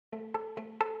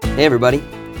Hey everybody,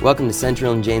 welcome to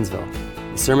Central in Janesville,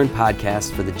 the sermon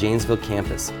podcast for the Janesville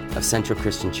campus of Central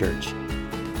Christian Church.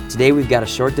 Today we've got a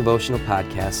short devotional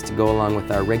podcast to go along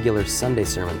with our regular Sunday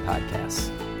sermon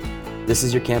podcasts. This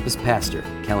is your campus pastor,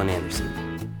 Kellen Anderson.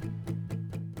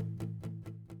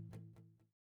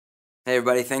 Hey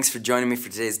everybody, thanks for joining me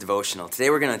for today's devotional. Today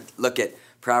we're going to look at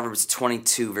Proverbs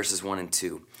 22 verses 1 and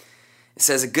 2. It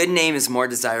says, "A good name is more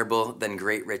desirable than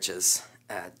great riches.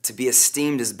 To be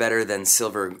esteemed is better than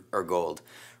silver or gold.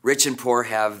 Rich and poor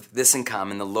have this in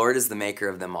common: the Lord is the maker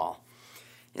of them all."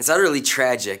 It's utterly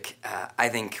tragic, I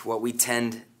think, what we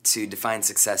tend to define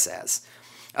success as.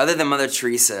 Other than Mother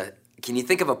Teresa, can you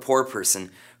think of a poor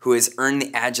person who has earned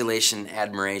the adulation and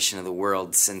admiration of the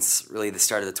world since really the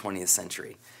start of the 20th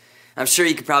century? I'm sure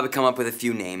you could probably come up with a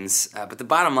few names, but the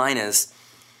bottom line is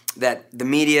that the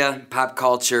media, pop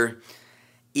culture,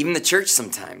 even the church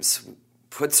sometimes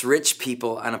puts rich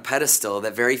people on a pedestal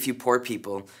that very few poor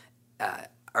people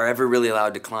are ever really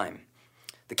allowed to climb.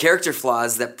 The character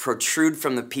flaws that protrude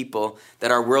from the people that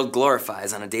our world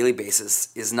glorifies on a daily basis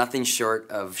is nothing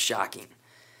short of shocking.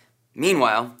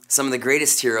 Meanwhile, some of the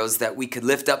greatest heroes that we could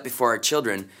lift up before our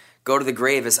children go to the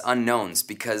grave as unknowns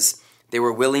because they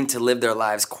were willing to live their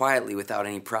lives quietly without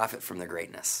any profit from their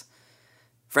greatness.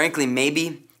 Frankly,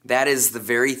 maybe that is the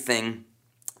very thing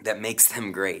that makes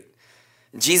them great.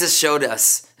 Jesus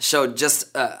showed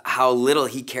just how little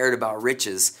he cared about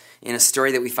riches in a story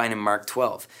that we find in Mark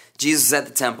 12. Jesus was at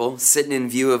the temple, sitting in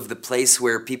view of the place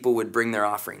where people would bring their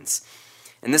offerings.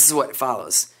 And this is what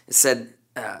follows. It said,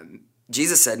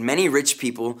 Jesus said, "Many rich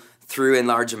people threw in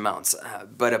large amounts,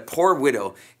 but a poor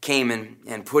widow came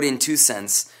and put in 2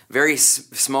 cents, very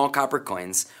small copper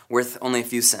coins, worth only a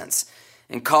few cents.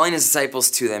 And calling his disciples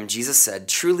to them, Jesus said,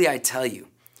 'Truly I tell you,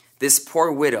 this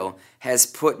poor widow has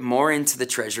put more into the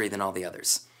treasury than all the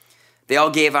others. They all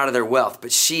gave out of their wealth,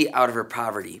 but she, out of her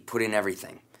poverty, put in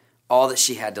everything, all that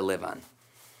she had to live on.'"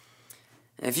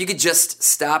 And if you could just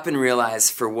stop and realize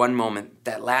for one moment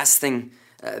that last thing,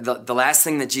 the last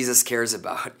thing that Jesus cares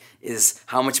about is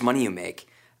how much money you make,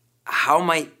 how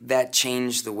might that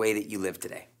change the way that you live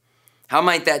today? How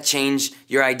might that change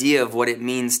your idea of what it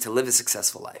means to live a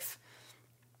successful life?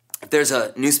 If there's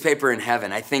a newspaper in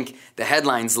heaven, I think the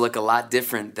headlines look a lot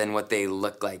different than what they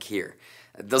look like here.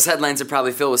 Those headlines are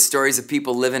probably filled with stories of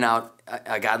people living out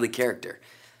a godly character.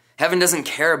 Heaven doesn't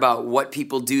care about what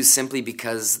people do simply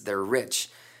because they're rich.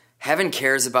 Heaven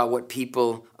cares about what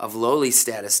people of lowly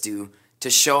status do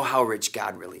to show how rich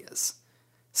God really is.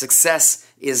 Success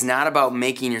is not about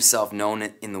making yourself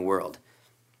known in the world.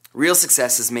 Real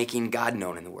success is making God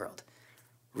known in the world.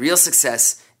 Real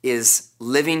success is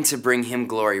living to bring him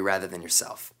glory rather than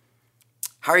yourself.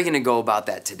 How are you going to go about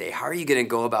that today? How are you going to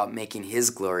go about making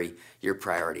his glory your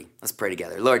priority? Let's pray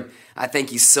together. Lord, I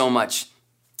thank you so much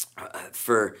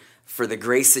for the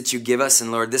grace that you give us.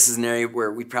 And Lord, this is an area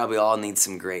where we probably all need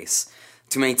some grace.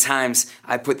 Too many times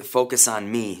I put the focus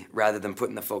on me rather than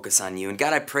putting the focus on you. And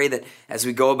God, I pray that as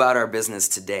we go about our business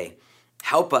today,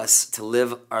 help us to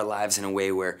live our lives in a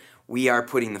way where we are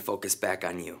putting the focus back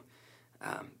on you.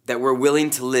 That we're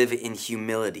willing to live in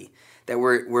humility, that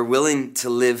we're willing to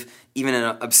live even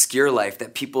an obscure life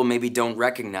that people maybe don't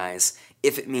recognize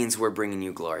if it means we're bringing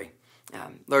you glory.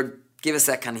 Lord, give us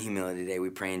that kind of humility today, we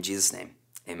pray in Jesus' name.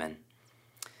 Amen.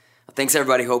 Well, thanks,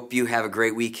 everybody. Hope you have a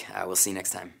great week. We'll see you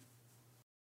next time.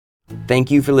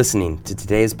 Thank you for listening to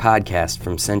today's podcast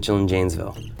from Central in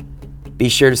Janesville. Be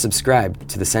sure to subscribe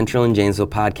to the Central in Janesville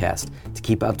podcast to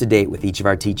keep up to date with each of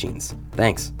our teachings.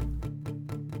 Thanks.